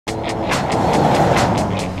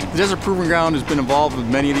The Desert Proving Ground has been involved with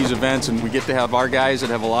many of these events, and we get to have our guys that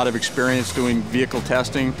have a lot of experience doing vehicle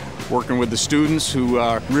testing, working with the students who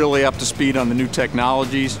are really up to speed on the new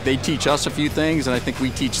technologies. They teach us a few things, and I think we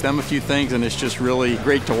teach them a few things, and it's just really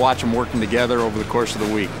great to watch them working together over the course of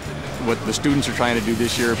the week. What the students are trying to do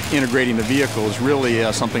this year, integrating the vehicle, is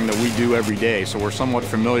really something that we do every day, so we're somewhat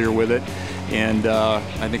familiar with it, and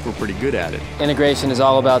I think we're pretty good at it. Integration is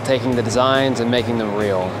all about taking the designs and making them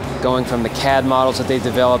real. Going from the CAD models that they've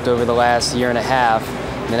developed over the last year and a half,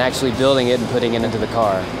 and then actually building it and putting it into the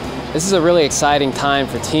car. This is a really exciting time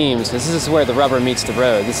for teams, because this is where the rubber meets the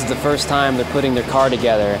road. This is the first time they're putting their car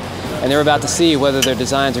together, and they're about to see whether their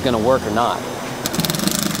designs are going to work or not.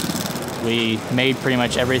 We made pretty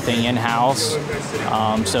much everything in-house,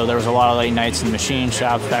 so there was a lot of late nights in machine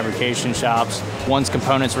shops, fabrication shops. Once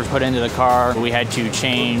components were put into the car, we had to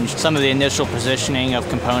change some of the initial positioning of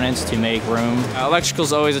components to make room.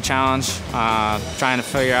 Electrical's always a challenge, trying to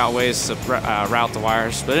figure out ways to route the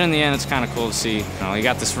wires, but in the end it's kind of cool to see. You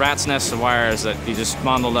got this rat's nest of wires that you just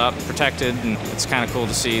bundled up, protected, and it's kind of cool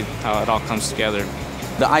to see how it all comes together.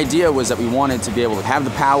 The idea was that we wanted to be able to have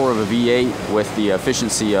the power of a V8 with the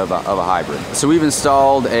efficiency of a hybrid. So we've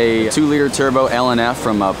installed a 2-liter turbo LNF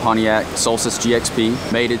from Pontiac Solstice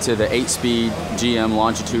GXP, made it to the 8-speed GM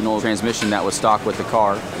longitudinal transmission that was stock with the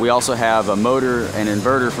car. We also have a motor and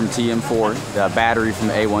inverter from TM4, the battery from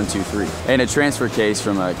A123, and a transfer case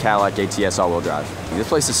from a Cadillac ATS all-wheel drive. This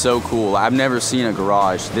place is so cool. I've never seen a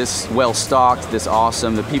garage this well stocked, this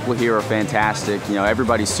awesome. The people here are fantastic.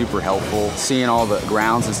 Everybody's super helpful. Seeing all the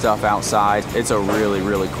grounds and stuff outside, it's a really,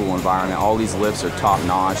 really cool environment. All these lifts are top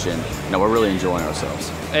notch, and we're really enjoying ourselves.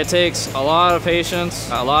 It takes a lot of patience,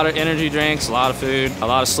 a lot of energy drinks, a lot of food, a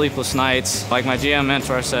lot of sleepless nights. Like my GM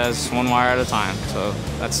mentor says, one wire at a time. So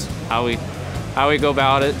that's how we go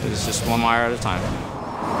about it, is just one wire at a time.